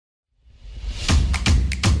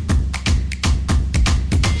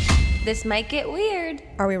This might get weird.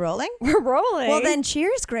 Are we rolling? We're rolling. Well, then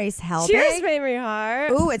cheers, Grace Helbig. cheers, baby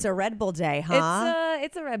heart. Ooh, it's a Red Bull day, huh?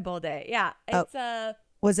 It's a Red Bull day. Yeah. It's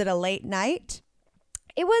Was it a late night?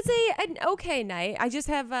 It was an okay night. I just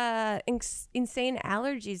have insane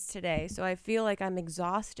allergies today, so I feel like I'm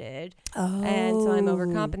exhausted. And so I'm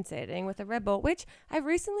overcompensating with a Red Bull, which I've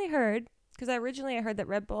recently heard, because originally I heard that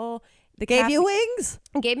Red Bull Gave you wings?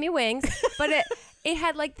 Gave me wings, but it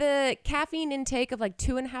had like the caffeine intake of like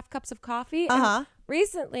 2.5 cups of coffee. And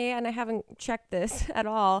recently, and I haven't checked this at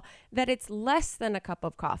all, that it's less than a cup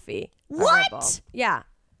of coffee. What? Yeah.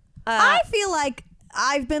 I feel like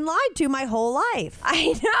I've been lied to my whole life.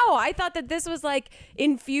 I know. I thought that this was like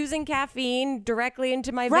infusing caffeine directly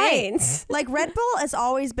into my veins. Like Red Bull has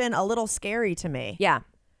always been a little scary to me. Yeah.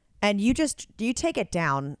 And you take it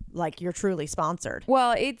down like you're truly sponsored.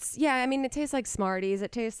 Well, it tastes like Smarties.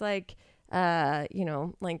 It tastes like,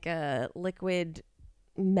 like liquid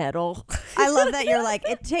metal. I love that you're like,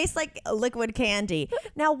 it tastes like liquid candy.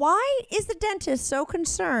 Now, why is the dentist so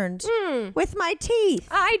concerned with my teeth?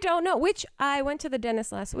 I don't know. I went to the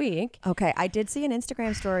dentist last week. Okay, I did see an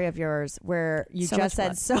Instagram story of yours where you just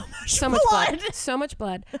said so much blood. So much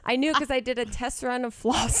blood. I knew because I did a test run of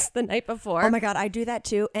floss the night before. Oh my God, I do that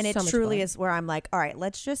too. And it So much truly blood. is where I'm like, all right,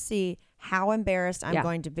 let's just see how embarrassed I'm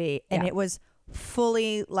going to be. And it was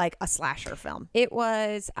fully like a slasher film.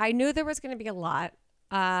 I knew there was going to be a lot.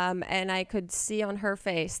 And I could see on her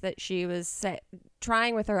face that she was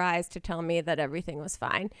trying with her eyes to tell me that everything was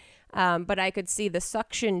fine. But I could see the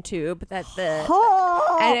suction tube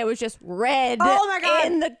and it was just red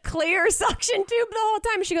in the clear suction tube the whole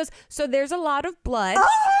time. She goes, so there's a lot of blood,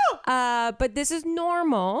 but this is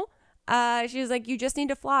normal. She was like, you just need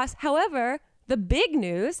to floss. However, the big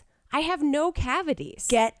news, I have no cavities.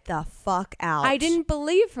 Get the fuck out. I didn't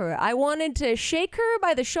believe her. I wanted to shake her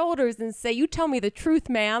by the shoulders and say, you tell me the truth,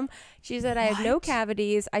 ma'am. She said, I have no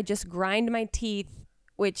cavities. I just grind my teeth,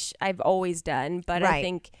 which I've always done. But I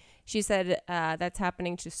think she said that's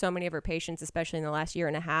happening to so many of her patients, especially in the last year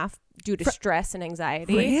and a half, due to stress and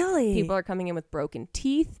anxiety. Really? People are coming in with broken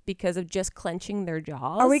teeth because of just clenching their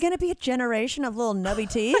jaws. Are we going to be a generation of little nubby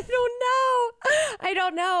teeth? I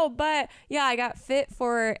don't know. But yeah, I got fit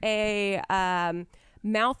for a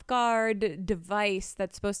mouth guard device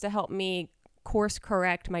that's supposed to help me course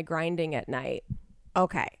correct my grinding at night.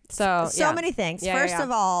 Okay. So many things. Yeah, First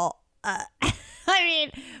of all, I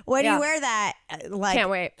mean, when you wear that, like, can't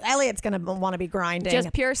wait. Elliot's going to want to be grinding.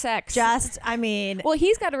 Just pure sex. Well,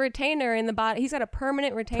 he's got a retainer in the bottom. He's got a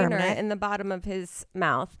permanent retainer in the bottom of his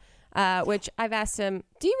mouth, which I've asked him,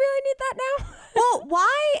 do you really need that now? Well,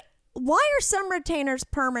 why are some retainers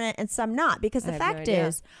permanent and some not? Because the fact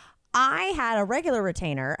is, I had a regular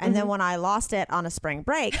retainer, and then when I lost it on a spring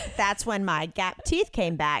break, that's when my gap teeth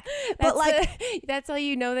came back. But that's how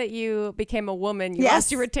you know that you became a woman. You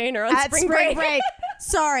lost your retainer on spring break.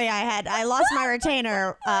 Sorry, I lost my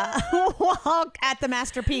retainer while at the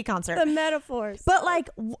Master P concert. The metaphors. But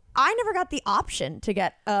I never got the option to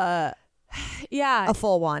get a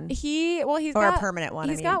full one. He's got a permanent one.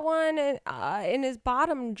 He's got one in his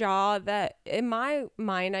bottom jaw that, in my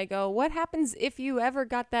mind, I go, what happens if you ever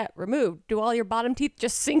got that removed? Do all your bottom teeth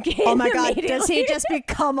just sink in? Oh my God! Does he just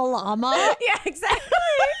become a llama? Yeah, exactly.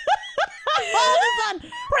 All of a sudden,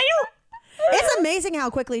 it's amazing how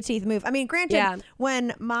quickly teeth move. I mean, granted,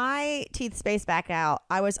 when my teeth spaced back out,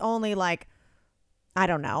 I was only like, I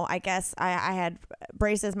don't know. I guess I had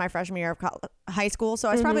braces my freshman year of high school. So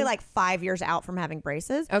I was probably like 5 years out from having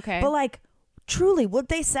braces. Okay. But truly, would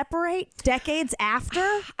they separate decades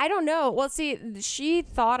after? I don't know. Well, see, she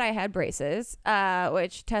thought I had braces,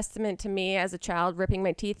 which testament to me as a child ripping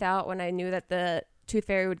my teeth out when I knew that the tooth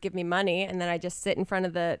fairy would give me money, and then I just sit in front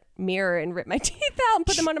of the mirror and rip my teeth out and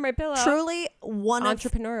put them under my pillow. Truly, one of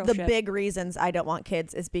the shit. big reasons I don't want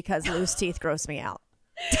kids is because loose teeth gross me out.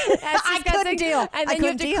 I couldn't deal. And then you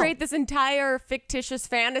have to create this entire fictitious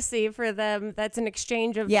fantasy for them that's an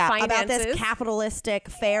exchange of finances. About this capitalistic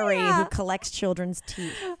fairy who collects children's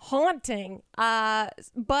teeth. Haunting.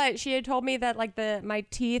 But she had told me that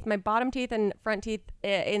my bottom teeth and front teeth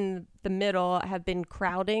in the middle have been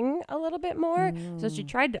crowding a little bit more. So she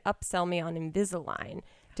tried to upsell me on Invisalign,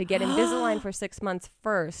 to get Invisalign for 6 months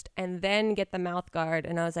first and then get the mouth guard.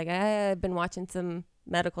 And I was like, I've been watching some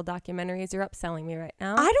medical documentaries. You're upselling me right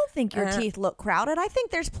now. I don't think your teeth look crowded. I think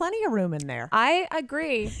there's plenty of room in there. I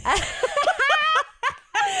agree.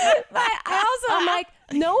 But I also am like,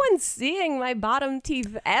 no one's seeing my bottom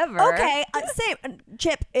teeth ever. Okay, same.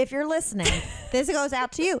 Chip, if you're listening, this goes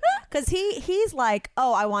out to you. Because he's like,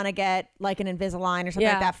 oh, I want to get like an Invisalign or something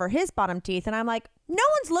like that for his bottom teeth. And I'm like, no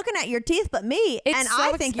one's looking at your teeth but me. It's and so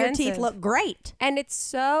I think your teeth expensive. look great. And it's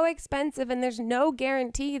so expensive, and there's no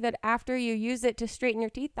guarantee that after you use it to straighten your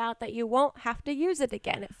teeth out that you won't have to use it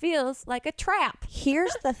again. It feels like a trap.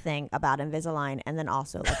 Here's the thing about Invisalign and then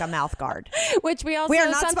also like a mouth guard. Which we also We are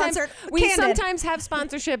not sometimes sponsored. we Candid. sometimes have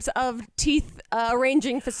sponsorships of teeth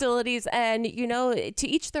arranging facilities, and to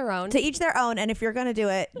each their own. To each their own. And if you're going to do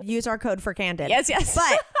it, use our code for Candid. Yes.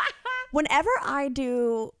 But whenever I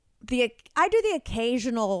do the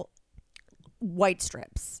occasional white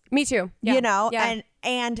strips, Me too. Yeah. Yeah.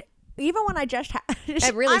 and even when I just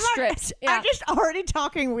really stripped. Yeah. I'm just already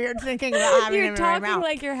talking weird, thinking about having You're them in my talking mouth.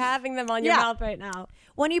 like you're having them on your Yeah. mouth right now.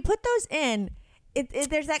 When you put those in,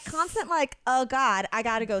 there's that constant like, oh God, I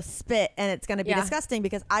gotta go spit, and it's gonna be Yeah. disgusting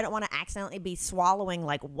because I don't want to accidentally be swallowing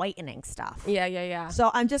like whitening stuff. Yeah.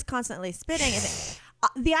 So I'm just constantly spitting.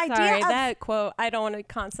 And the idea Sorry, of that quote, I don't want to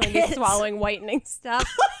constantly be It's- swallowing whitening stuff.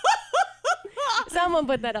 Someone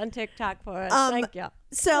put that on TikTok for us. Thank you.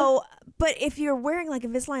 So, but if you're wearing like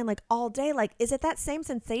Invisalign like all day, like is it that same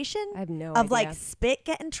sensation? I have no of like idea. spit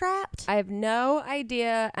getting trapped. I have no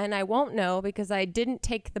idea, and I won't know because I didn't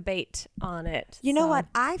take the bait on it. You know so. what?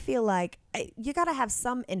 I feel like you got to have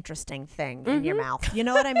some interesting thing in your mouth. You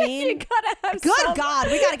know what I mean? You gotta have Good some- God,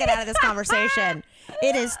 we got to get out of this conversation.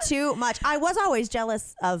 It is too much. I was always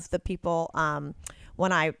jealous of the people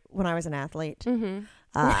when I was an athlete.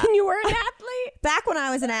 when you were an athlete. Back when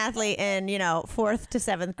I was an athlete in 4th to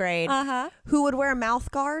 7th grade, who would wear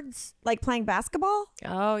mouth guards like playing basketball.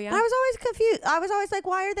 Oh yeah. I was always confused. I was always like,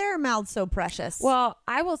 why are their mouths so precious? Well,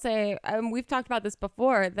 I will say, we've talked about this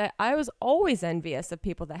before, that I was always envious of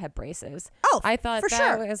people that had braces. Oh, I thought for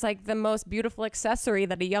that sure. was like the most beautiful accessory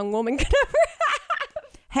that a young woman could ever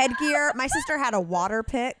have. Headgear. My sister had a water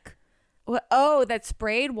pick Oh, that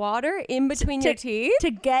sprayed water in between your teeth?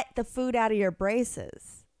 to get the food out of your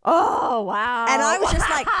braces. Oh, wow. And I was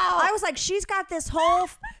just like, she's got this whole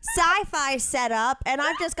sci-fi setup, and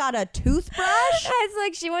I've just got a toothbrush. It's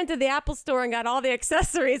like she went to the Apple store and got all the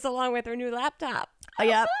accessories along with her new laptop.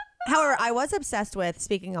 Yep. However, I was obsessed with,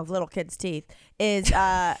 speaking of little kids' teeth, is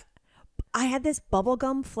I had this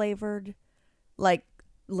bubblegum flavored like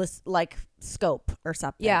scope or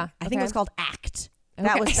something. Yeah, I think it okay. was called Act. Okay.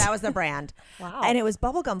 That was the brand. Wow. And it was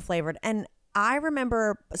bubblegum flavored. And I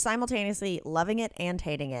remember simultaneously loving it and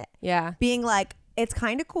hating it. Yeah. Being like, it's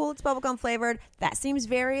kind of cool. It's bubblegum flavored. That seems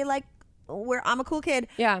very like where I'm a cool kid.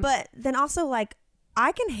 Yeah. But then also like,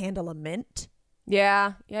 I can handle a mint.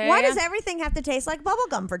 Yeah. Why does everything have to taste like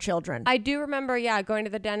bubblegum for children? I do remember, going to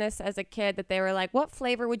the dentist as a kid that they were like, what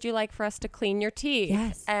flavor would you like for us to clean your teeth?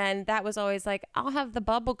 Yes. And that was always like, I'll have the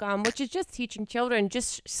bubble gum, which is just teaching children,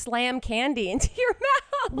 just slam candy into your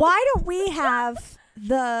mouth. Why don't we have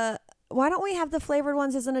the flavored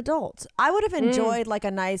ones as an adult? I would have enjoyed like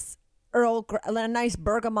a nice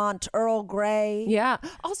bergamot Earl Grey. Yeah.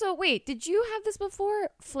 Also, wait, did you have this before?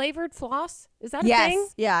 Flavored floss? Is that a Yes. thing?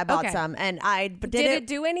 Yeah, I bought Okay. some, and I Did it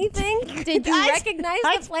do anything? Did you recognize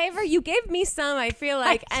the flavor? You gave me some, I feel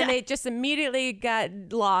like, and it just immediately got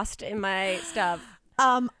lost in my stuff.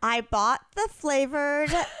 I bought the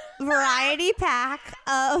flavored variety pack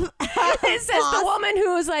of. It says the woman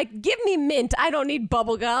who was like, give me mint. I don't need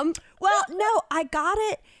bubble gum. Well, no, I got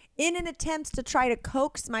it in an attempt to try to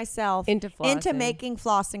coax myself Into flossing. making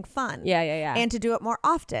flossing fun. Yeah. And to do it more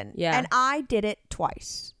often. Yeah. And I did it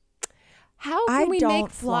twice. How I can we make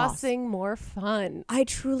don't floss. flossing more fun? I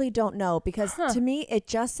truly don't know because to me, it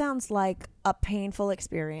just sounds like a painful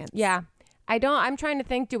experience. Yeah. I'm trying to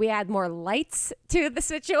think, do we add more lights to the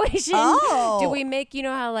situation? Oh. Do we make,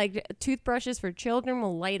 how like toothbrushes for children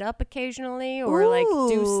will light up occasionally or like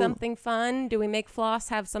do Ooh. something fun? Do we make floss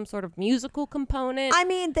have some sort of musical component? I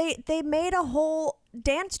mean, they made a whole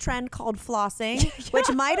dance trend called flossing,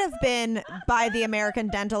 which might have been by the American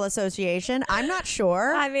Dental Association. I'm not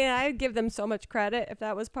sure. I mean, I'd give them so much credit if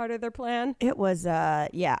that was part of their plan. It was,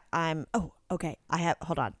 okay.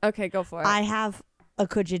 Hold on. Okay, go for it. I have a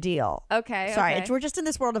could you deal. Okay. Sorry, okay. we're just in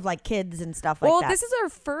this world of like kids and stuff like Well, that. this is our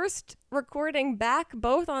first recording back,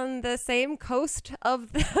 both on the same coast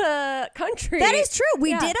of the country. That is true.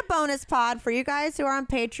 We Yeah. did a bonus pod for you guys who are on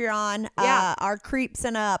Patreon. Yeah. Our creeps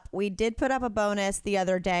and up. We did put up a bonus the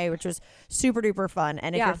other day, which was super duper fun.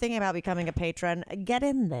 And if Yeah. you're thinking about becoming a patron, get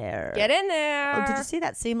in there. Get in there. Oh, did you see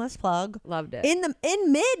that seamless plug? Loved it. In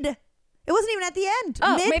mid. It wasn't even at the end.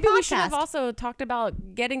 Oh, mid maybe we should have podcast. also talked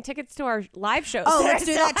about getting tickets to our live shows. Oh, that let's are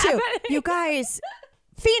do still that too. happening. You guys,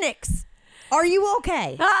 Phoenix, are you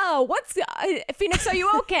okay? Oh, what's Phoenix? Are you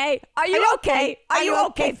okay? Are you okay? Are you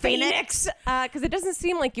okay, Phoenix? Because it doesn't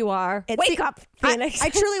seem like you are. Wake up, Phoenix. I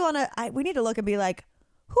truly want to. We need to look and be like,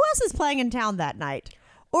 who else is playing in town that night?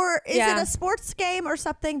 Or is it a sports game or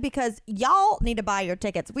something? Because y'all need to buy your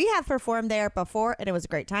tickets. We have performed there before, and it was a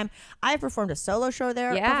great time. I have performed a solo show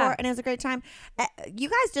there before, and it was a great time. You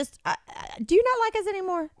guys just, do you not like us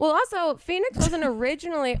anymore? Well, also, Phoenix wasn't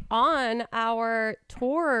originally on our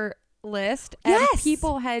tour list, and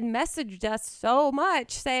people had messaged us so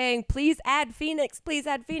much saying, please add Phoenix, please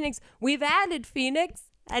add Phoenix. We've added Phoenix.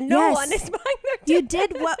 And no one is buying their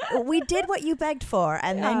tickets. We did what you begged for,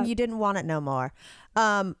 and then you didn't want it no more.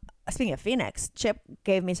 Speaking of Phoenix, Chip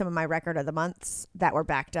gave me some of my record of the months that were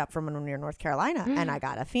backed up from when we were in North Carolina, and I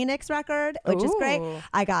got a Phoenix record, which is great.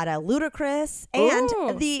 I got a Ludacris and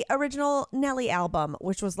the original Nelly album,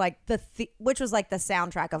 which was like the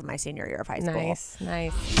soundtrack of my senior year of high school. Nice.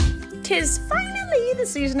 'Tis finally the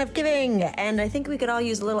season of giving, and I think we could all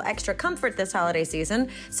use a little extra comfort this holiday season.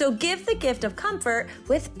 So give the gift of comfort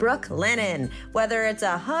with Brooklinen. Whether it's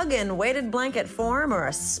a hug in weighted blanket form or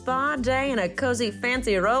a spa day in a cozy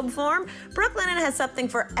fancy robe form, Brooklinen has something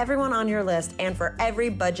for everyone on your list and for every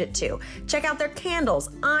budget too. Check out their candles,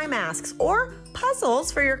 eye masks, or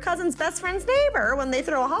puzzles for your cousin's best friend's neighbor when they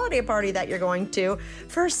throw a holiday party that you're going to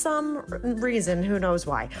for some reason, who knows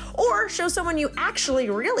why. Or show someone you actually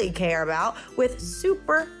really care about with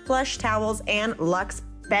super plush towels and luxe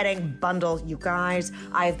bedding bundle. You guys,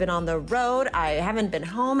 I've been on the road, I haven't been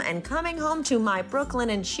home, and coming home to my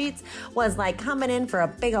Brooklinen sheets was like coming in for a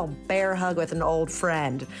big old bear hug with an old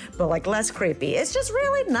friend, but like less creepy. It's just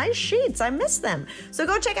really nice sheets. I miss them. So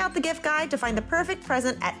go check out the gift guide to find the perfect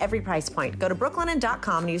present at every price point. Go to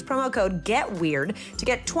brooklinen.com and use promo code GETWEIRD to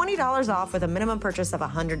get $20 off with a minimum purchase of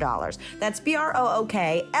 $100. That's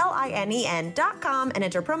BROOKLINEN.com and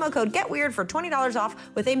enter promo code GETWEIRD for $20 off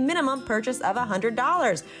with a minimum purchase of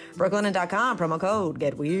 $100. Brooklinen.com, promo code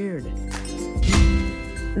Get Weird.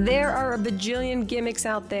 There are a bajillion gimmicks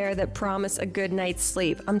out there that promise a good night's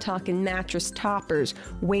sleep. I'm talking mattress toppers,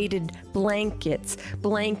 weighted blankets,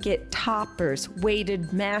 blanket toppers,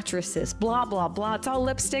 weighted mattresses, blah, blah, blah. It's all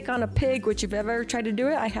lipstick on a pig, which if you've ever tried to do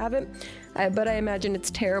it, I haven't. But I imagine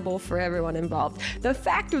it's terrible for everyone involved. The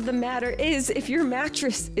fact of the matter is, if your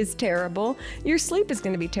mattress is terrible, your sleep is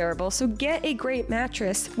going to be terrible. So get a great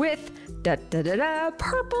mattress with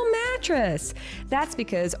Purple Mattress. That's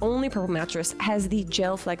because only Purple Mattress has the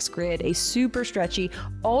Gel Flex Grid, a super stretchy,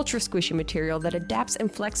 ultra squishy material that adapts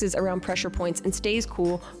and flexes around pressure points and stays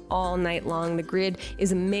cool all night long. The grid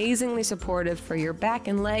is amazingly supportive for your back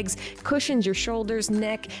and legs, cushions your shoulders,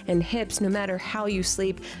 neck, and hips no matter how you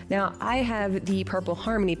sleep. Now, I have the Purple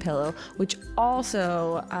Harmony pillow, which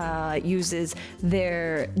also uses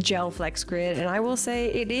their Gel Flex Grid, and I will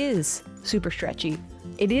say it is super stretchy.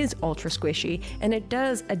 It is ultra squishy, and it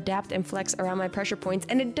does adapt and flex around my pressure points,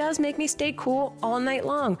 and it does make me stay cool all night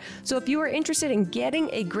long. So if you are interested in getting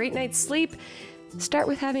a great night's sleep, start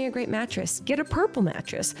with having a great mattress. Get a Purple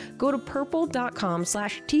mattress. Go to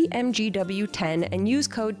purple.com/TMGW10 and use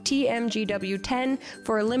code TMGW10.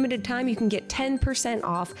 For a limited time, you can get 10%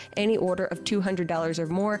 off any order of $200 or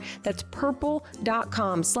more. That's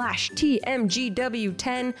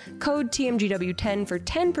purple.com/TMGW10, code TMGW10 for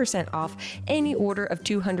 10% off any order of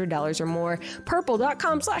 $200 or more.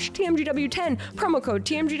 Purple.com/TMGW10, promo code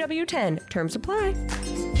TMGW10. Terms apply.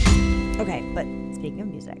 Okay, but speaking of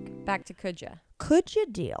music, back to Could Ya? Could you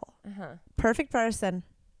deal? Perfect person,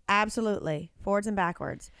 absolutely, forwards and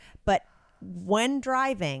backwards. But when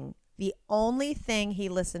driving, the only thing he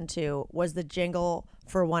listened to was the jingle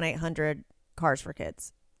for 1-800 Cars for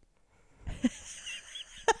Kids.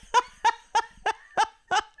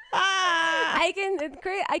 I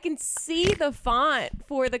can see the font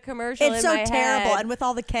for the commercial. It's so terrible, and with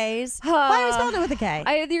all the K's. Why are we spelling it with a K?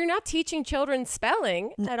 You're not teaching children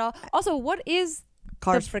spelling at all. Also, what is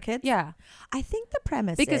Cars for Kids? Yeah, I think the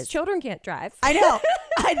premise because is children can't drive. I know.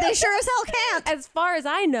 They sure as hell can't. As far as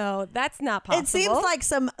I know, that's not possible. It seems like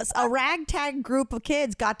a ragtag group of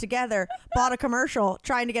kids got together, bought a commercial,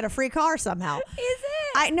 trying to get a free car somehow. Is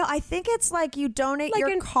it? I think it's like you donate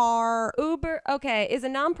your car. Uber, okay, is a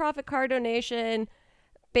nonprofit car donation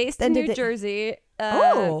based in New Jersey.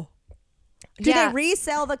 Do they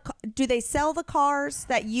resell do they sell the cars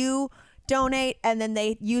that you donate and then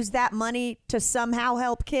they use that money to somehow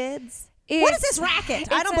help kids? What is this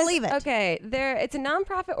racket? I don't believe it. Okay, it's a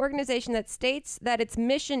nonprofit organization that states that its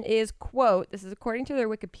mission is, quote, this is according to their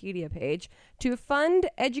Wikipedia page, to fund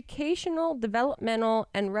educational, developmental,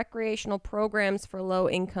 and recreational programs for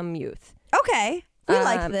low-income youth. Okay. We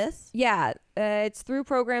like this. Yeah. It's through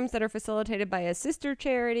programs that are facilitated by a sister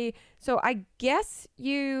charity. So I guess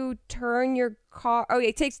you turn your car... Oh,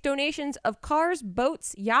 it takes donations of cars,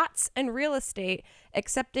 boats, yachts, and real estate,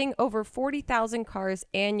 accepting over 40,000 cars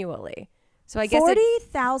annually. So I guess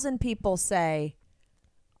 40,000 people say,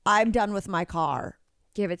 I'm done with my car.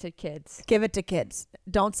 Give it to kids. Give it to kids.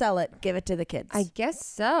 Don't sell it. Give it to the kids. I guess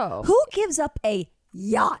so. Who gives up a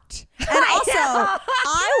yacht? And also,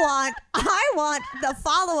 I want the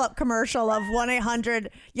follow-up commercial of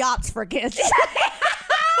 1-800-YACHTS for kids.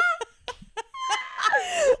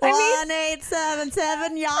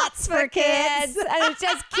 1-877 yachts for kids. And it's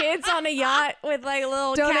just kids on a yacht with like a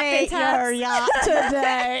little Donate captain's hats. your yacht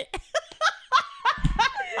today.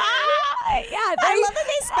 I love that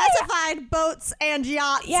they specified boats and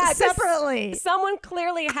yachts separately. Someone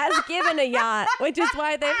clearly has given a yacht, which is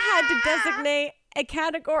why they've had to designate a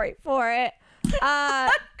category for it.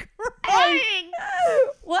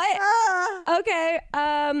 What? Okay.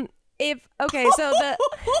 So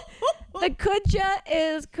the coulda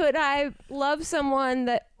is, could I love someone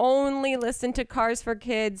that only listened to Cars for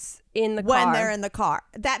Kids in the car? When they're in the car.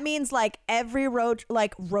 That means like every road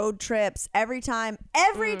trips, every time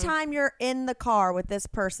you're in the car with this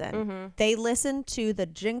person, they listen to the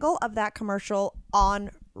jingle of that commercial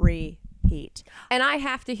on repeat. And I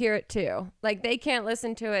have to hear it too. Like they can't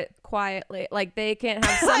listen to it quietly. Like they can't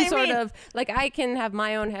have some sort of, like I can have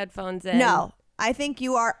my own headphones in. No, I think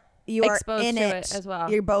you are exposed in to it as well.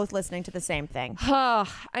 You're both listening to the same thing. I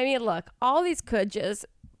mean, look, all these could just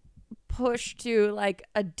push to like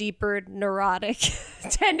a deeper neurotic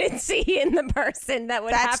tendency in the person that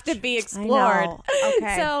would have to be explored.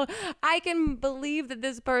 Okay. So I can believe that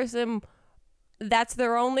this person, that's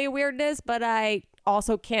their only weirdness, but I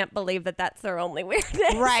also can't believe that that's their only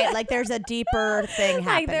weirdness. Right, like there's a deeper thing happening.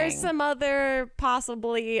 Like there's some other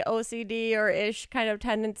possibly OCD or ish kind of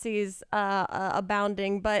tendencies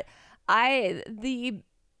abounding, but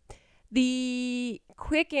the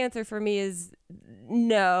quick answer for me is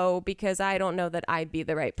no, because I don't know that I'd be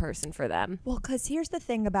the right person for them. Well, because here's the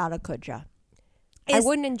thing about a kuja. I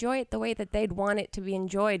wouldn't enjoy it the way that they'd want it to be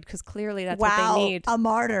enjoyed, because clearly that's what they need. A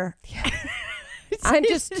martyr. I'm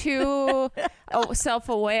just too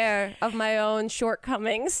self-aware of my own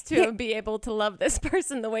shortcomings to be able to love this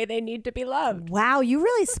person the way they need to be loved. Wow, you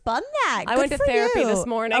really spun that. I went to therapy this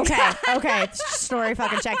morning. Okay. Story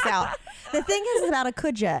fucking checks out. The thing is about a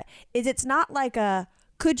kuja is it's not like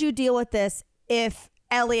could you deal with this if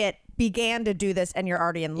Elliot began to do this and you're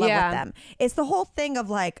already in love with them. It's the whole thing of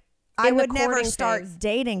like, I would never start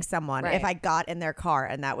dating someone if I got in their car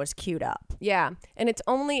and that was queued up. Yeah. And it's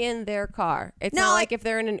only in their car. It's not like if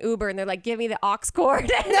they're in an Uber and they're like, give me the aux cord.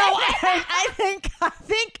 No, I think that's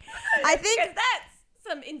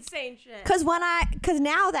some insane shit. Because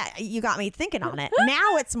now that you got me thinking on it,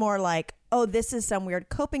 now it's more like, oh, this is some weird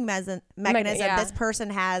coping mechanism this person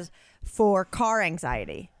has for car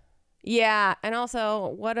anxiety. Yeah. And also,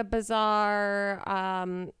 what a bizarre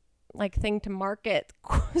thing to market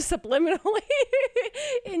subliminally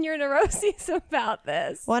in your neuroses about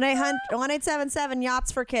this. 1-877 yachts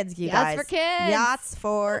for kids, you guys. Yachts for kids. Yachts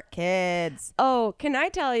for kids. Oh, can I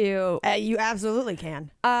tell you? You absolutely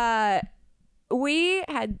can. Elliot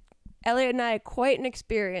and I had quite an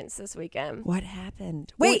experience this weekend. What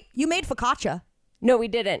happened? Wait, you made focaccia. No, we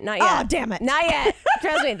didn't. Not yet. Oh, damn it. Not yet.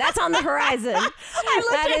 Trust me, that's on the horizon.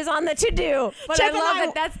 That is on the to-do. But I love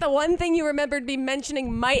that that's the one thing you remembered me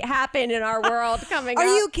mentioning might happen in our world coming up.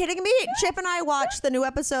 Are you kidding me? Chip and I watched the new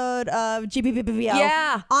episode of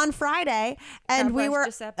GBBBO on Friday, and we were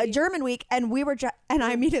German week, and we were and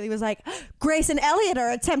I immediately was like, Grace and Elliot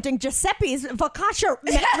are attempting Giuseppe's focaccia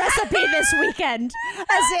recipe this weekend.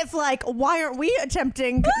 As if like, why aren't we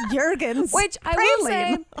attempting Jurgen's? Which I will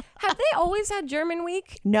say, have they always had German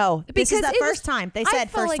week? No, this is the first time. They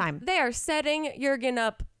said first time. They are setting Jurgen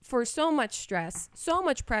up for so much stress, so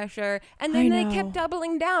much pressure, and then they kept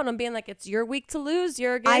doubling down on being like, "It's your week to lose,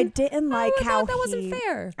 Jurgen." I didn't like how that wasn't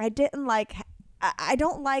fair. I didn't like. I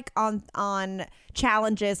don't like on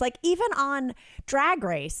challenges, like even on Drag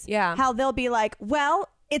Race. Yeah, how they'll be like, "Well,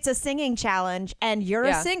 it's a singing challenge, and you're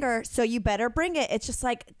a singer, so you better bring it." It's just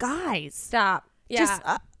like, guys, stop. Yeah, just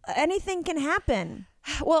anything can happen.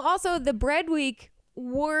 Well, also the bread week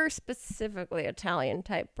were specifically Italian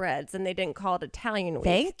type breads, and they didn't call it Italian week.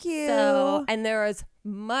 Thank you. So, and there was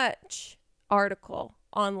much article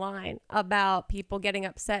online about people getting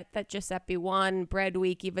upset that Giuseppe won bread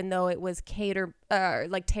week, even though it was tailor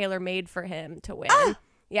made for him to win.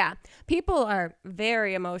 Yeah, people are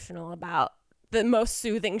very emotional about the most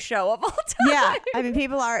soothing show of all time. Yeah, I mean,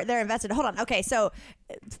 they're invested. Hold on. Okay, so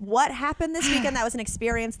what happened this weekend that was an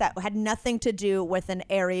experience that had nothing to do with an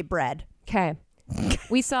airy bread? Okay.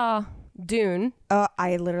 We saw Dune.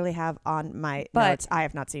 I literally have on my notes, I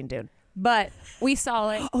have not seen Dune. But we saw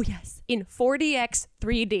it. Oh, yes. In 40x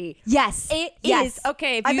 3D. Yes. It is.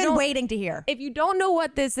 Okay. I've been waiting to hear. If you don't know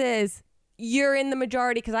what this is, you're in the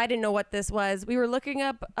majority because I didn't know what this was. We were looking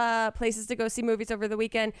up places to go see movies over the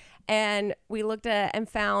weekend, and we looked at and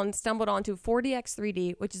stumbled onto 4DX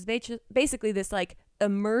 3D, which is basically this like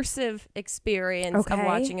immersive experience of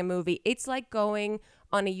watching a movie. It's like going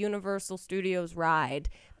on a Universal Studios ride.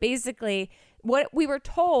 Basically, what we were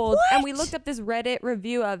told, and we looked up this Reddit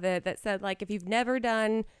review of it that said, like, if you've never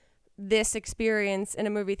done this experience in a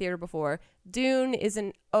movie theater before, Dune is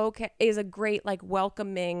a great like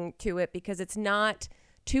welcoming to it because it's not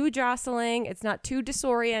too jostling, it's not too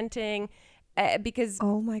disorienting, because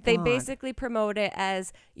they basically promote it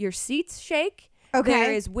as your seats shake. Okay.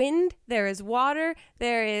 There is wind, there is water,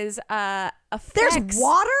 there is effects. There's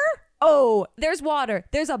water? Oh, there's water.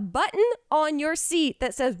 There's a button on your seat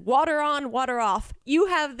that says water on, water off. You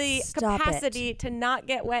have the capacity to not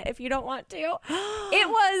get wet if you don't want to. It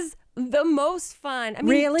was the most fun. I mean,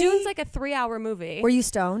 really? Dune's like a 3-hour movie. Were you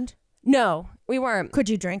stoned? No, we weren't. Could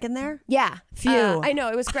you drink in there? Yeah. Phew. I know,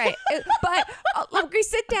 it was great. But look, we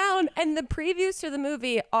sit down and the previews to the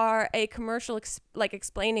movie are a commercial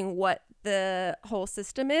explaining what the whole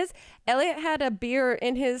system is. Elliot had a beer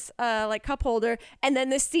in his like cup holder, and then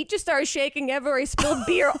the seat just started shaking everywhere. He spilled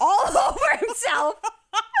beer all over himself.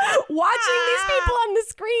 Watching these people on the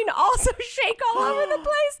screen also shake all over the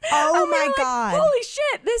place. Oh and my like, God. Holy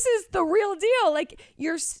shit, this is the real deal. Like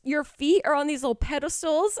your feet are on these little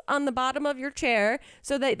pedestals on the bottom of your chair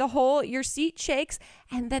so that your seat shakes.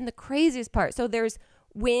 And then the craziest part, so there's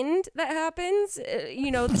wind that happens,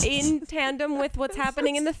 in tandem with what's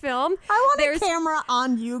happening in the film. I want a camera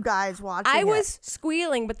on you guys watching I was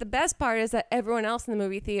squealing, but the best part is that everyone else in the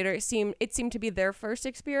movie theater seemed to be their first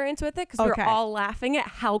experience with it because we were all laughing at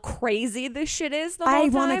how crazy this shit is the whole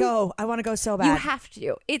time. I want to go so bad. You have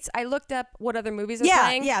to. I looked up what other movies are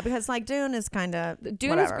playing. Yeah, because like Dune is kind of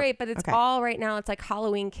is great, but it's all right now. It's like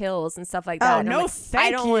Halloween Kills and stuff like that. Oh, no,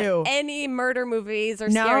 I don't want any murder movies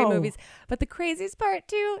or scary movies. But the craziest part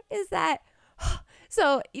too is that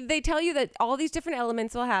so they tell you that all these different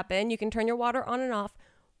elements will happen. You can turn your water on and off.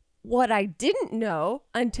 What I didn't know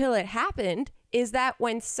until it happened is that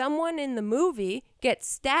when someone in the movie gets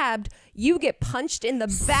stabbed, you get punched in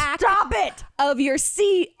the back of your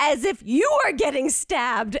seat as if you are getting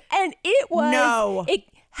stabbed. And it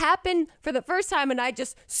happened for the first time, and I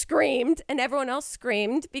just screamed, and everyone else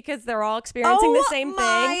screamed because they're all experiencing the same thing.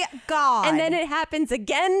 Oh my God. And then it happens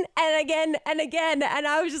again and again and again, and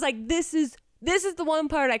I was just like, this is the one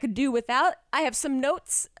part I could do without. I have some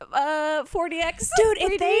notes, 4DX. Dude,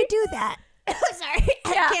 3D. if they do that, sorry,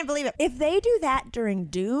 I can't believe it. If they do that during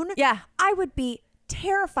Dune, I would be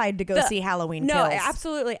terrified to go see Halloween Kills. No,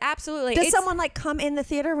 absolutely. Does someone like come in the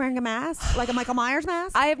theater wearing a mask, like a Michael Myers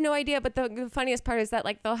mask? I have no idea, but the funniest part is that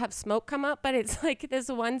like they'll have smoke come up, but it's like this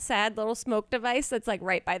one sad little smoke device that's like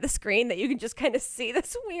right by the screen that you can just kind of see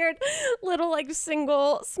this weird little like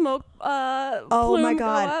single smoke plume go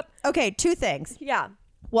up. Okay, 2 things. Yeah.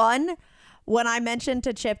 One, when I mentioned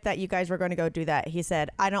to Chip that you guys were going to go do that, he said,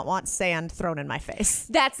 I don't want sand thrown in my face.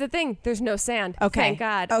 That's the thing. There's no sand. Okay. Thank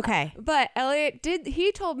God. Okay. But Elliot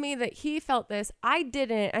he told me that he felt this. I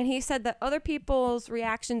didn't. And he said that other people's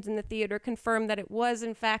reactions in the theater confirmed that it was,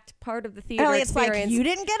 in fact, part of the theater Elliot's experience. like, you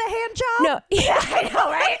didn't get a hand job? No. Yeah, I know,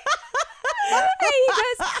 right?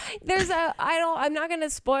 I'm not going to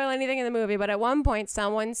spoil anything in the movie, but at one point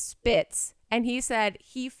someone spits and he said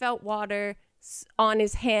he felt water on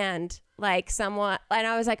his hand, like somewhat, and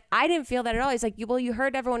I was like, I didn't feel that at all. He's like, well, you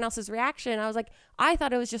heard everyone else's reaction. I was like, I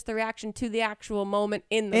thought it was just the reaction to the actual moment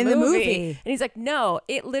in the movie. And he's like, no,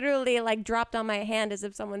 it literally like dropped on my hand as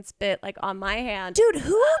if someone spit like on my hand. Dude,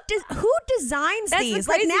 who designs these?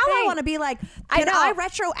 Like now I want to be like, can I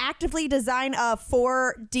retroactively design a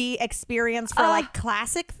 4D experience for like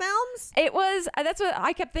classic films? It was, that's what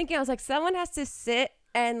I kept thinking. I was like, someone has to sit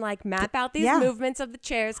and like map out these movements of the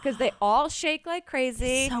chairs because they all shake like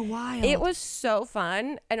crazy. It's so wild. It was so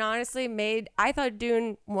fun, and honestly I thought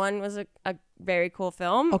Dune 1 was a very cool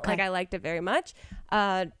film. Like I liked it very much.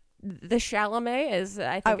 The Chalamet is,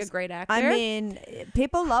 I think, a great actor. I mean,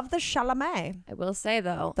 people love the Chalamet. I will say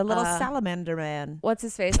though, the little salamander man. What's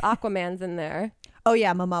his face? Aquaman's in there. Oh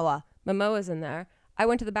yeah, Momoa. Momoa's in there. I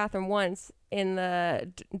went to the bathroom once in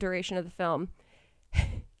the duration of the film.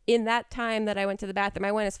 In that time that I went to the bathroom,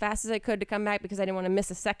 I went as fast as I could to come back because I didn't want to miss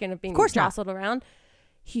a second of being jostled around.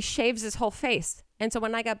 He shaves his whole face. And so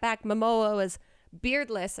when I got back, Momoa was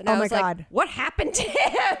beardless. And I was like, what happened to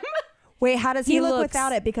him? Wait, how does he look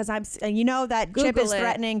without it? Because that Chip is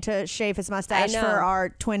threatening to shave his mustache for our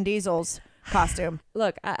Twin Diesels costume.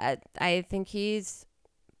 Look, I think he's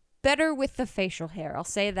better with the facial hair. I'll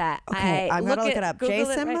say that. Okay, I'm going to look it up. Google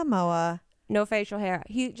Jason Momoa. No facial hair.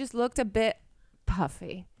 He just looked a bit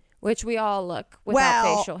puffy, which we all look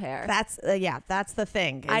without facial hair. That's that's the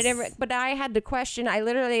thing. I never, but I had to question.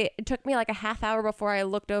 It took me like a half hour before I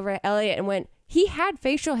looked over at Elliot and went, he had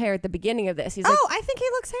facial hair at the beginning of this. He's like, I think he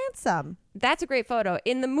looks handsome. That's a great photo.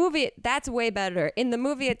 In the movie, that's way better. In the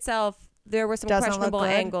movie itself, there were some Doesn't questionable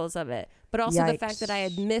angles of it. But also the fact that I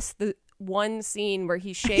had missed the one scene where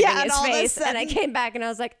he's shaving his face, and I came back and I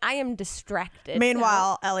was like, I am distracted.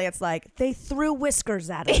 Meanwhile, Elliot's like, they threw whiskers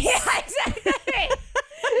at us. Yeah, exactly.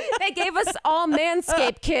 They gave us all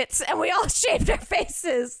Manscaped kits and we all shaved our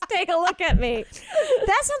faces. Take a look at me.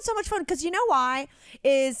 That sounds so much fun because you know why?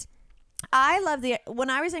 I love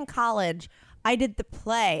when I was in college, I did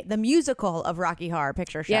the musical of Rocky Horror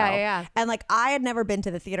Picture Show. Yeah. And like I had never been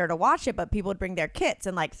to the theater to watch it, but people would bring their kits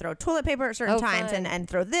and like throw toilet paper at certain times and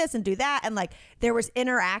throw this and do that. And like there was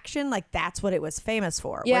interaction. Like that's what it was famous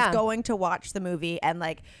for. Yeah. Was going to watch the movie and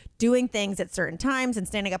like doing things at certain times and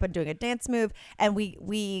standing up and doing a dance move. And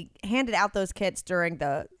we handed out those kits during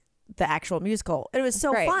the actual musical. It was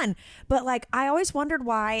so fun. But like I always wondered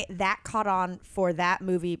why that caught on for that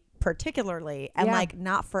movie particularly and like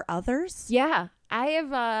not for others. Yeah. I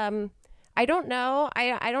have I don't know.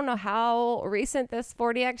 I don't know how recent this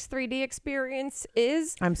 4DX 3D experience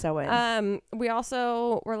is. I'm so in. We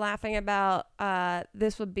also were laughing about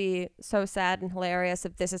this would be so sad and hilarious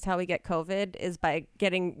if this is how we get COVID, is by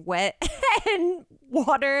getting wet and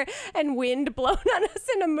water and wind blown on us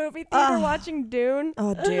in a movie theater watching Dune.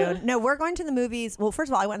 Oh, dude. No, we're going to the movies. Well,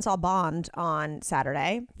 first of all, I went and saw Bond on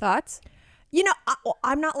Saturday. Thoughts? You know,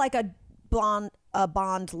 I'm not like a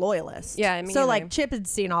Bond loyalist. Yeah, me so either. like Chip had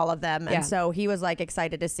seen all of them, and so he was like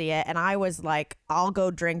excited to see it, and I was like, I'll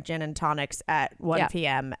go drink gin and tonics at 1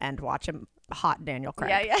 p.m. and watch him hot Daniel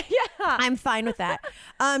Craig. Yeah. I'm fine with that.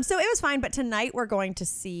 So it was fine, but tonight we're going to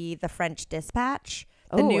see The French Dispatch,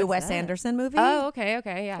 the new Wes Anderson movie. Oh, okay,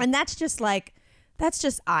 yeah. And that's just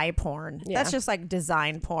eye porn. Yeah. That's just like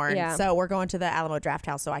design porn. Yeah. So we're going to the Alamo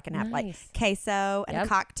Drafthouse so I can have like queso and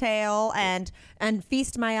cocktail and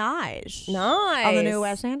feast my eyes. Nice. On the new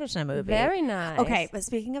Wes Anderson movie. Very nice. Okay, but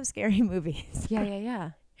speaking of scary movies.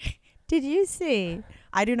 Yeah. Did you see?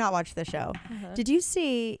 I do not watch the show. Did you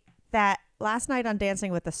see that last night on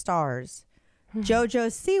Dancing with the Stars, JoJo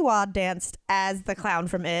Siwa danced as the clown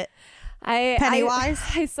from It? Pennywise?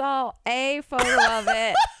 I saw a photo of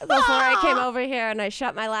it before I came over here and I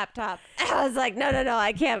shut my laptop. I was like, no,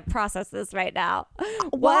 I can't process this right now.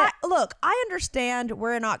 What? Look, I understand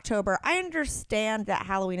we're in October. I understand that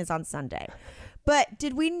Halloween is on Sunday. But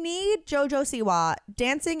did we need JoJo Siwa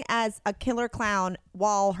dancing as a killer clown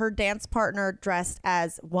while her dance partner dressed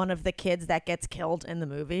as one of the kids that gets killed in the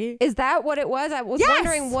movie? Is that what it was? I was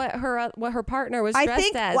wondering what her partner was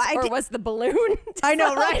dressed as, or was the balloon? I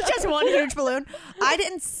know, right? Just one huge balloon. I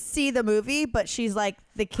didn't see the movie, but she's like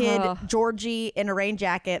the kid Georgie in a rain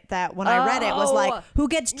jacket that when I read it was like, who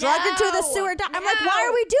gets drugged into the sewer. I'm like, why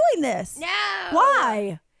are we doing this? No.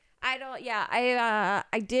 Why? I don't. Yeah,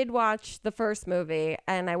 I did watch the first movie,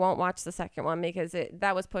 and I won't watch the second one because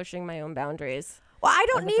that was pushing my own boundaries. Well, I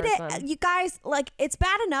don't need it. You guys, like, it's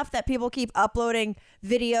bad enough that people keep uploading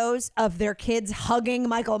videos of their kids hugging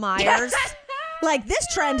Michael Myers. Like, this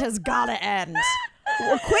trend has got to end.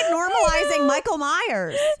 Quit normalizing Michael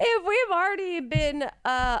Myers. If we've already been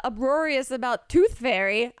uproarious about Tooth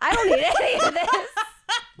Fairy, I don't need any of this.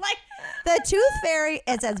 Like, the Tooth Fairy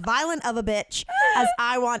is as violent of a bitch as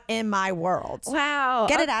I want in my world. Wow.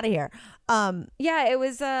 Get it out of here. Yeah, it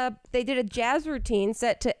was, they did a jazz routine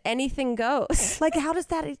set to Anything Goes. Like, how does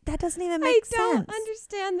that doesn't even make sense. I don't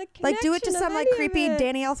understand the connection. Like, do it to some, like, creepy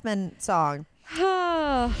Danny Elfman song.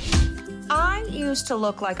 I used to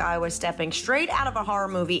look like I was stepping straight out of a horror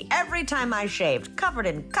movie every time I shaved, covered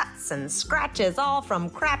in cuts and scratches, all from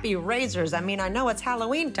crappy razors. I mean, I know it's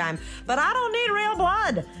Halloween time, but I don't need real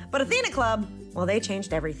blood. But Athena Club, well, they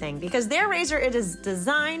changed everything because their razor, it is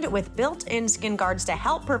designed with built-in skin guards to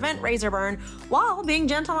help prevent razor burn while being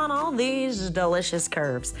gentle on all these delicious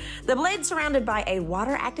curves. The blade's surrounded by a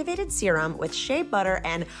water-activated serum with shea butter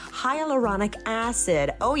and hyaluronic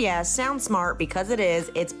acid. Oh yeah, sounds smart because it is.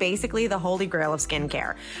 It's basically the holy grail of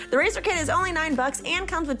skincare. The razor kit is only $9 and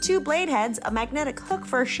comes with 2 blade heads, a magnetic hook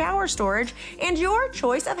for shower storage, and your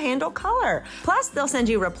choice of handle color. Plus, they'll send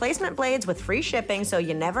you replacement blades with free shipping so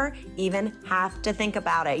you never even have to think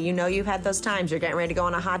about it. You know you've had those times you're getting ready to go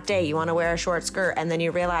on a hot day, you want to wear a short skirt, and then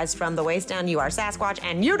you realize from the waist down you are Sasquatch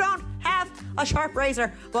and you don't have a sharp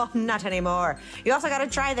razor. Well, not anymore. You also got to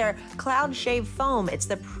try their Cloud Shave Foam. It's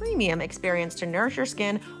the premium experience to nourish your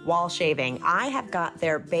skin while shaving. I have got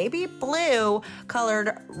their baby blue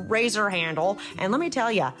colored razor handle, and let me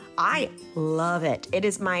tell you, I love it. It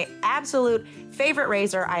is my absolute favorite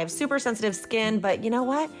razor. I have super sensitive skin, but you know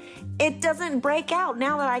what? It doesn't break out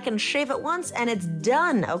now that I can shave it once and it's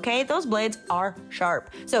done, okay? Those blades are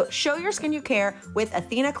sharp. So show your skin you care with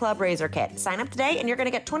Athena Club Razor Kit. Sign up today and you're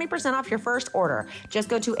gonna get 20% off your first order. Just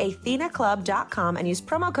go to athenaclub.com and use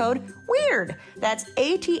promo code WEIRD. That's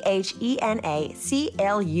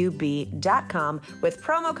ATHENACLUB.com with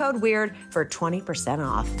promo code WEIRD for 20%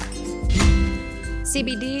 off.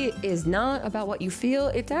 CBD is not about what you feel,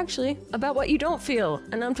 it's actually about what you don't feel.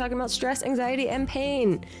 And I'm talking about stress, anxiety, and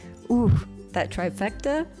pain. Ooh, that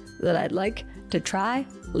trifecta that I'd like to try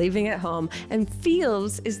leaving at home. And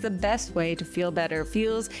Feels is the best way to feel better.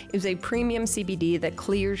 Feels is a premium CBD that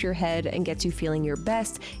clears your head and gets you feeling your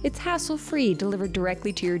best. It's hassle-free, delivered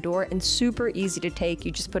directly to your door, and super easy to take.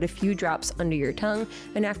 You just put a few drops under your tongue,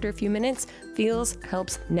 and after a few minutes, Feels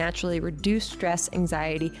helps naturally reduce stress,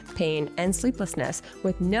 anxiety, pain, and sleeplessness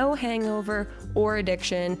with no hangover or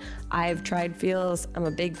addiction. I've tried Feels. I'm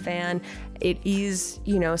a big fan. It is,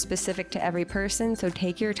 specific to every person, so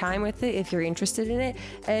take your time with it if you're interested in it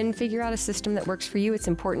and figure out a system that works for you. It's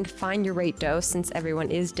important to find your right dose since everyone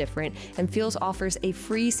is different, and Feels offers a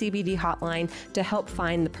free CBD hotline to help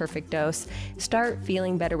find the perfect dose. Start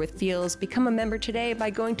feeling better with Feels. Become a member today by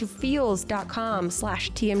going to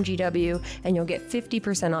feels.com/TMGW, and you'll get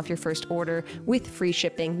 50% off your first order with free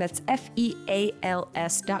shipping. That's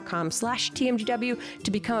FEALS.com/TMGW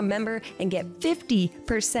to become a member and get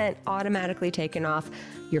 50% automatically taken off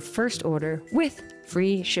your first order with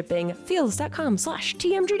free shipping.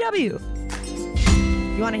 Feels.com/TMGW.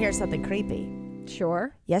 You want to hear something creepy?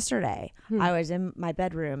 Sure. Yesterday, I was in my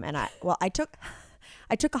bedroom and I took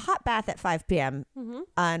a hot bath at 5 p.m.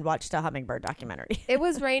 And watched a hummingbird documentary. It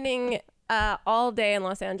was raining all day in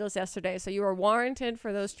Los Angeles yesterday, so you were warranted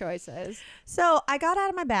for those choices. So I got out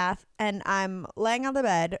of my bath and I'm laying on the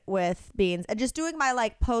bed with Beans and just doing my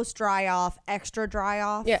post dry off, extra dry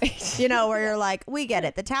off. Yeah. Where you're like, we get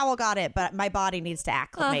it. The towel got it, but my body needs to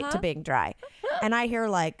acclimate to being dry. And I hear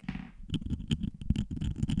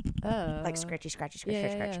scratchy, scratch.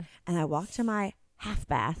 Yeah. And I walk to my half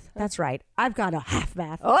bath. That's right. I've got a half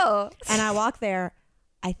bath. Oh. And I walk there.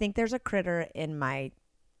 I think there's a critter in my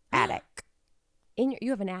attic.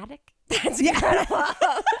 You have an attic? That's incredible. That's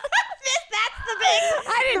the big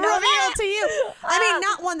I didn't know reveal that. to you. I mean,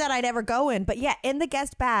 not one that I'd ever go in, but yeah, in the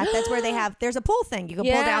guest bath, that's where there's a pool thing. You can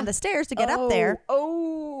pull down the stairs to get up there.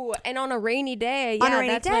 Oh, and on a rainy day,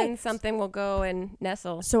 that's when something will go and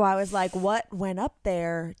nestle. So I was like, what went up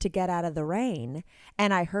there to get out of the rain?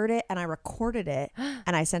 And I heard it and I recorded it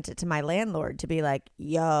and I sent it to my landlord to be like,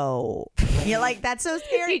 yo. You're like, that's so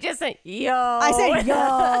scary. You just said, yo. I said,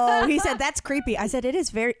 yo. He said, that's creepy. I said, it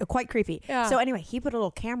is quite creepy. Yeah. So anyway, he put a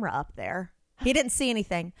little camera up there. He didn't see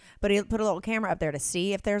anything, but he put a little camera up there to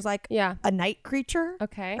see if there's a night creature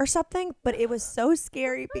or something. But it was so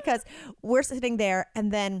scary because we're sitting there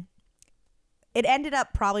and then it ended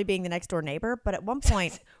up probably being the next door neighbor. But at one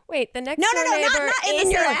point, wait, the next door neighbor not in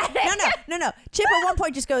in your attic. No. Chip at one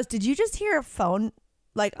point just goes, did you just hear a phone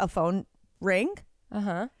ring?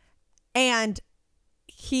 Uh-huh. And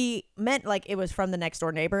he meant it was from the next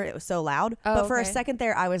door neighbor. It was so loud. But for a second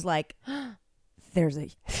there, I was like, there's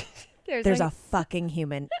a fucking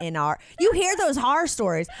human in our. You hear those horror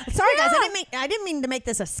stories? Sorry guys, I didn't mean to make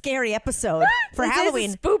this a scary episode for Halloween.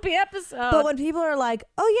 Is a spoopy episode. But when people are like,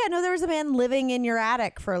 "Oh yeah, no, there was a man living in your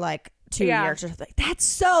attic for 2 years," or something. That's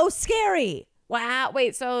so scary. Wow.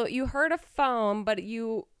 Wait. So you heard a phone, but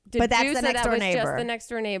you. But that's the next door was neighbor. Just the next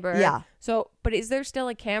door neighbor. Yeah. So, but is there still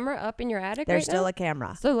a camera up in your attic? There's right still now? a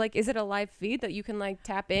camera. So, is it a live feed that you can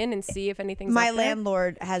tap in and see if anything's My up there?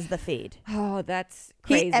 landlord has the feed. Oh, that's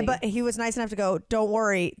crazy. But he was nice enough to go, don't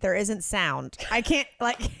worry, there isn't sound. I can't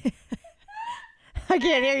I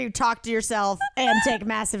can't hear you talk to yourself and take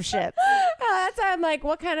massive shits. That's why I'm like,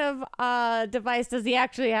 what kind of device does he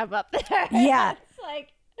actually have up there? Yeah. It's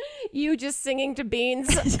you just singing to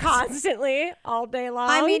Beans constantly all day long.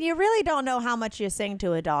 I mean, you really don't know how much you sing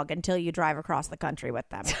to a dog until you drive across the country with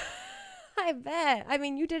them. I bet. I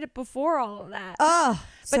mean, you did it before all of that. Oh,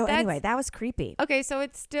 so anyway, that was creepy. Okay, so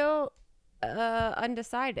it's still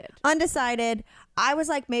undecided. Undecided. I was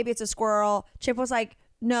like, maybe it's a squirrel. Chip was like,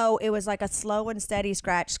 no, it was a slow and steady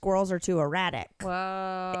scratch. Squirrels are too erratic.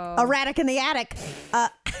 Whoa. Erratic in the attic.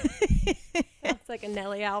 It's like a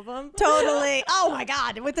Nelly album. Totally. Oh my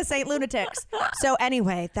God. With the Saint Lunatics. So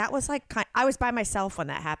anyway, that was I was by myself when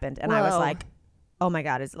that happened. And I was like, oh my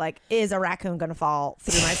God, is a raccoon going to fall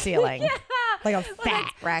through my ceiling? Like a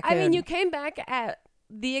fat raccoon. I mean, you came back at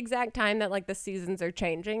the exact time that like the seasons are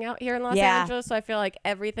changing out here in Los Yeah. Angeles. So I feel like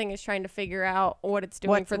everything is trying to figure out what it's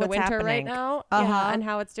doing for the what's winter happening. right now. Yeah, and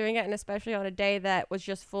how it's doing it. And especially on a day that was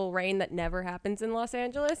just full rain that never happens in Los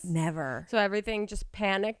Angeles. Never. So everything just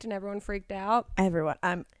panicked and everyone freaked out. Everyone.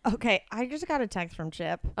 Okay. I just got a text from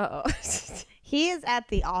Chip. Uh-oh. He is at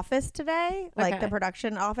the office today, like Okay. the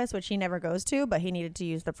production office, which he never goes to, but he needed to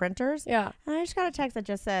use the printers. Yeah. And I just got a text that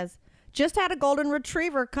just says, just had a golden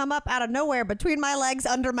retriever come up out of nowhere between my legs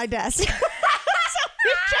under my desk. So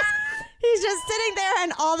he's just sitting there,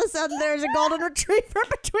 and all of a sudden there's a golden retriever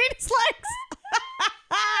between his legs.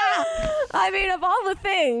 I mean, of all the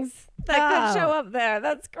things that could show up there,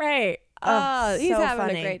 that's great. He's so having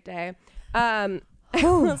funny. a great day. I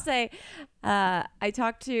will say, I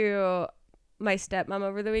talked to my stepmom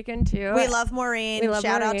over the weekend too. We love Maureen. We love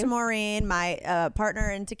Shout out Maureen. to Maureen, my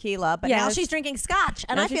partner in tequila. But now Yes. she's drinking scotch,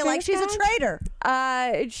 and Now I she's feel like she's drinking a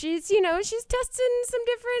traitor. She's testing some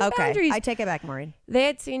different Okay, boundaries. I take it back, Maureen. They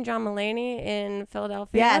had seen John Mulaney in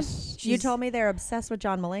Philadelphia. Yes, you She's- told me they're obsessed with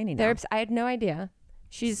John Mulaney now. I had no idea.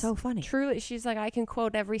 She's So funny. Truly, she's like, I can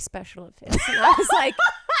quote every special of his. And I was like,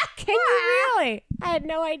 can you really? I had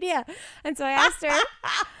no idea. And so I asked her.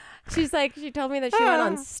 She's like, she told me that she went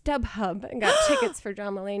on StubHub and got tickets for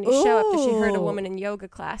John Mulaney's show after she heard a Ooh. woman in yoga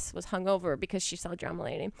class was hungover because she saw John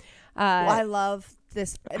Mulaney. Well, I love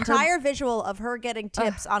this entire visual of her getting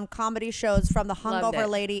tips on comedy shows from the Loved hungover it.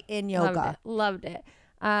 lady in yoga. Loved it.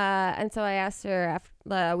 And so I asked her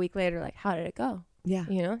a week later, like, how did it go? Yeah.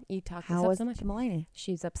 You know, you talk this How up was so much. Mulaney?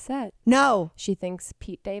 She's upset. No. She thinks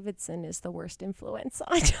Pete Davidson is the worst influence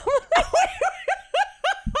on John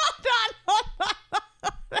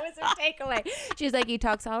That was her takeaway. She's like, he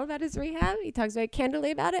talks all about his rehab. He talks very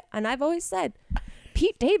candidly about it. And I've always said,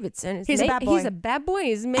 Pete Davidson is He's a bad boy. He's a bad boy.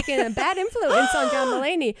 He's making a bad influence on John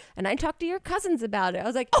Mulaney. And I talked to your cousins about it. I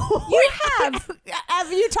was like, you have.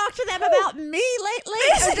 Have you talked to them about me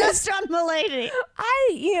lately? Or just John Mulaney?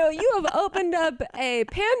 You have opened up a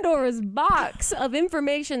Pandora's box of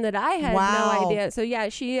information that I had Wow. no idea. So yeah,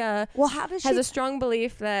 she Well, how does has she? a strong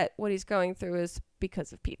belief that what he's going through is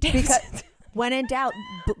because of Pete Davidson. When in doubt,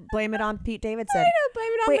 blame it on Pete Davidson. Blame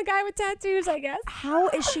it on Wait. the guy with tattoos, I guess. How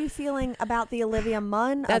is she feeling about the Olivia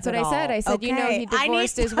Munn? That's of what it I said. all? I said, you know, Okay, he I need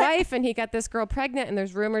divorced his to- wife and he got this girl pregnant, and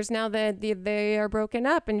there's rumors now that they are broken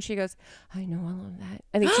up. And she goes, I know all of that.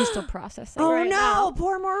 I think she's still processing. Oh right no, now.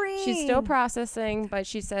 poor Maureen. She's still processing, but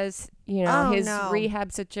she says, you know, Oh, his no.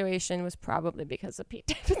 rehab situation was probably because of Pete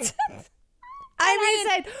Davidson. I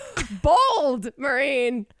I said, bold,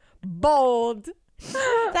 Maureen, bold.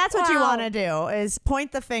 That's what you Wow. want to do is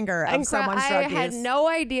point the finger of someone's I drug had use. no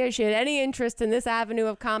idea she had any interest in this avenue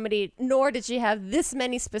of comedy, nor did she have this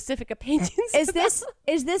many specific opinions.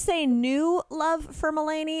 Is this a new love for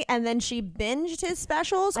Mulaney, and then she binged his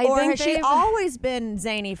specials, I or think has she they've- always been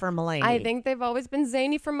zany for Mulaney? I think they've always been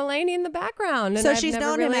zany for Mulaney in the background. And so. I've She's never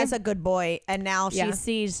known him really- as a good boy, and now Yeah. she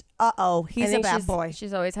sees, he's I a think bad she's- boy.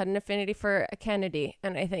 She's always had an affinity for a Kennedy,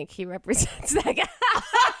 and I think he represents that guy.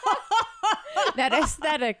 That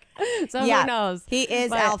aesthetic. So Yeah, who knows? he is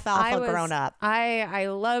But alfalfa grown up. I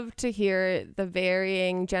love to hear the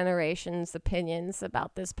varying generations' opinions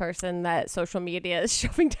about this person that social media is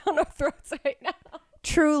shoving down our throats right now.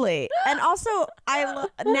 Truly. And also,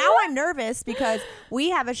 now I'm nervous because we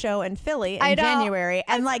have a show in Philly I in know. January,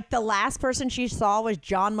 and like the last person she saw was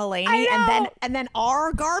John Mulaney, I know. and then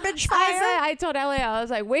our garbage fire. I told Ellie, I was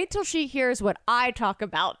like, wait till she hears what I talk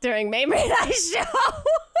about during May Night show.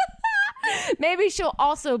 Maybe she'll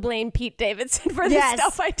also blame Pete Davidson for the Yes.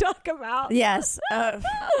 stuff I talk about. Yes.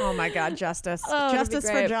 Oh my God, justice. Oh, it'd be Justice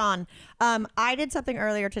for great. John. I did something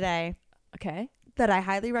earlier today Okay. that I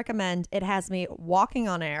highly recommend. It has me walking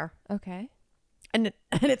on air. Okay. And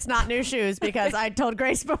it's not new shoes because I told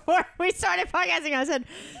Grace before we started podcasting, I said,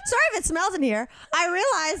 sorry if it smells in here. I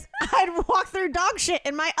realized I'd walked through dog shit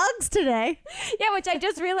in my Uggs today. Yeah, which I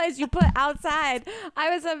just realized you put outside.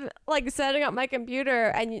 I was like setting up my computer,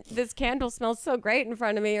 and this candle smells so great in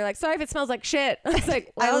front of me. You're like, sorry if it smells like shit. I was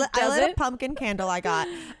like, well, I does lit a it? pumpkin candle I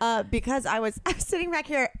got because I was sitting back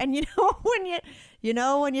here, and you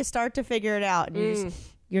know when you start to figure it out, and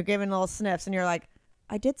you're giving little sniffs, and you're like,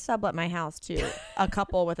 I did sublet my house to a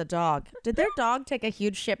couple with a dog. Did their dog take a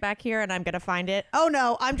huge shit back here and I'm going to find it? Oh,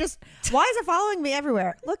 no. Why is it following me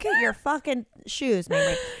everywhere? Look at your fucking shoes,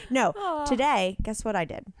 Mamie. No. Today, guess what I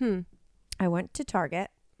did? I went to Target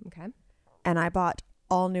Okay. and I bought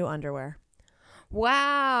all new underwear.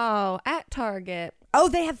 Wow. At Target. Oh,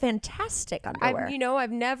 they have fantastic underwear.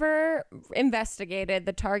 I've never investigated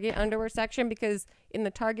the Target underwear section because in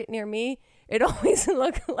the Target near me, it always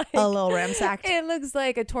looked like a little ransacked. It looks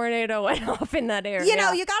like a tornado went off in that area.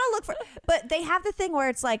 You gotta look for. But they have the thing where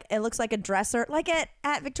it's like it looks like a dresser, like at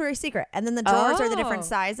Victoria's Secret, and then the drawers are the different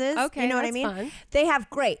sizes. Okay, you know what I mean? Fun. They have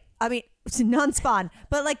great. I mean, it's non-spawn,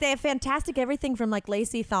 but like they have fantastic everything from like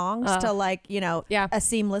lacy thongs to like a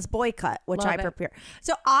seamless boy cut, which I prepare.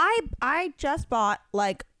 So I just bought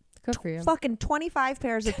like fucking 25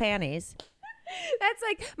 pairs of panties. That's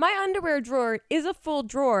like my underwear drawer is a full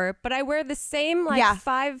drawer, but I wear the same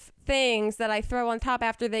 5 things that I throw on top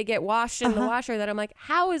after they get washed in the washer that I'm like,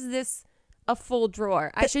 how is this a full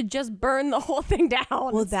drawer? I should just burn the whole thing down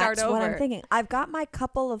and start over. What I'm thinking. I've got my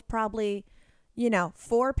couple of probably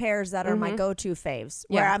 4 pairs that are my go-to faves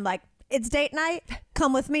where I'm like, it's date night.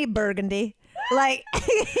 Come with me, Burgundy. Like,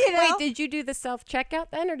 Wait, did you do the self-checkout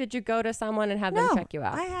then, or did you go to someone and have them check you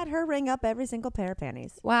out? I had her ring up every single pair of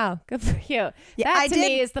panties. Wow, good for you. Yeah, that to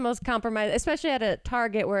me is the most compromised, especially at a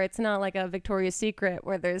Target where it's not like a Victoria's Secret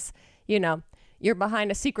where there's, you're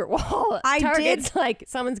behind a secret wall. Target's like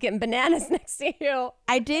someone's getting bananas next to you.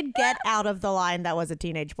 I did get out of the line that was a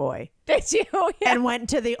teenage boy. Did you? Yeah. And went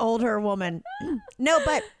to the older woman. No,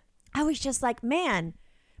 but I was just like, man,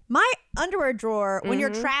 my underwear drawer, when you're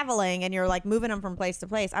traveling and you're like moving them from place to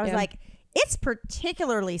place, I was like, it's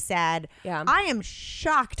particularly sad. Yeah. I am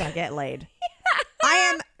shocked I get laid. I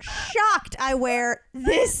am shocked I wear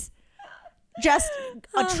this just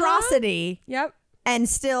atrocity. Yep. And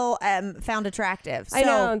still found attractive. So, I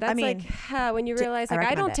know. That's like when you realize, like,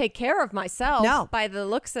 I don't take care of myself by the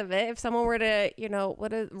looks of it. If someone were to,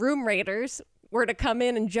 room raiders were to come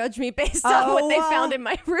in and judge me based on what they found in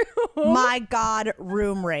my room. My God,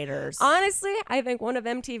 Room Raiders. Honestly, I think one of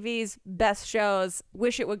MTV's best shows.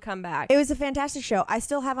 Wish it would come back. It was a fantastic show. I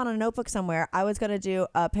still have on a notebook somewhere. I was going to do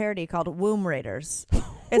a parody called Womb Raiders.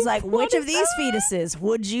 It's like, which of these fetuses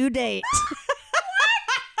would you date?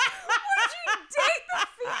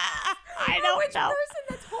 I don't know. Which person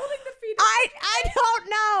that's holding the fetus? I don't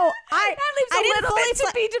know. That leaves a little bit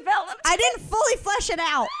to be developed. I didn't fully flesh it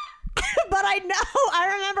out. But I know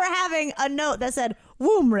I remember having a note that said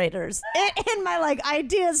Womb Raiders in my like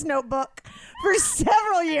ideas notebook for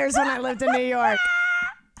several years when I lived in New York.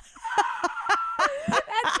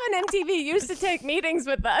 That's when MTV used to take meetings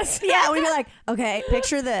with us. Yeah, we'd be like, okay,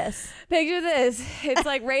 picture this. Picture this. It's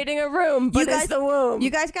like raiding a room, but it's the womb. You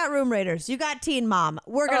guys got Room Raiders. You got Teen Mom.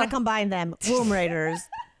 We're going to combine them. Womb Raiders.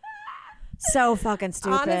 So fucking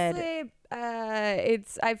stupid. Honestly,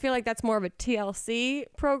 I feel like that's more of a TLC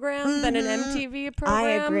program than an MTV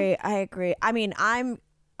program. I agree. I mean,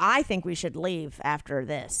 I think we should leave after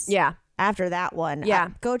this. Yeah. After that one. Yeah.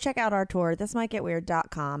 Go check out our tour,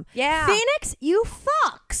 thismightgetweird.com. Yeah. Phoenix, you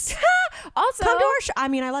fucks. Also, come to our show. I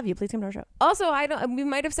mean, I love you. Please come to our show. Also, we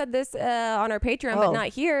might have said this on our Patreon, but not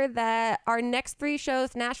here, that our next 3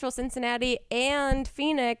 shows, Nashville, Cincinnati, and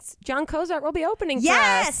Phoenix, John Kozart will be opening for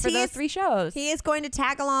us for those 3 shows. He is going to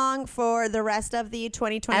tag along for the rest of the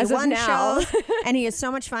 2021 shows. And he is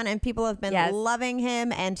so much fun, and people have been loving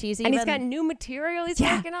him, and he's got new material he's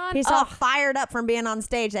taking on. He's all fired up from being on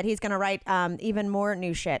stage that he's going to write even more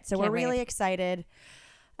new shit. So we're really excited.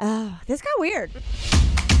 This got weird.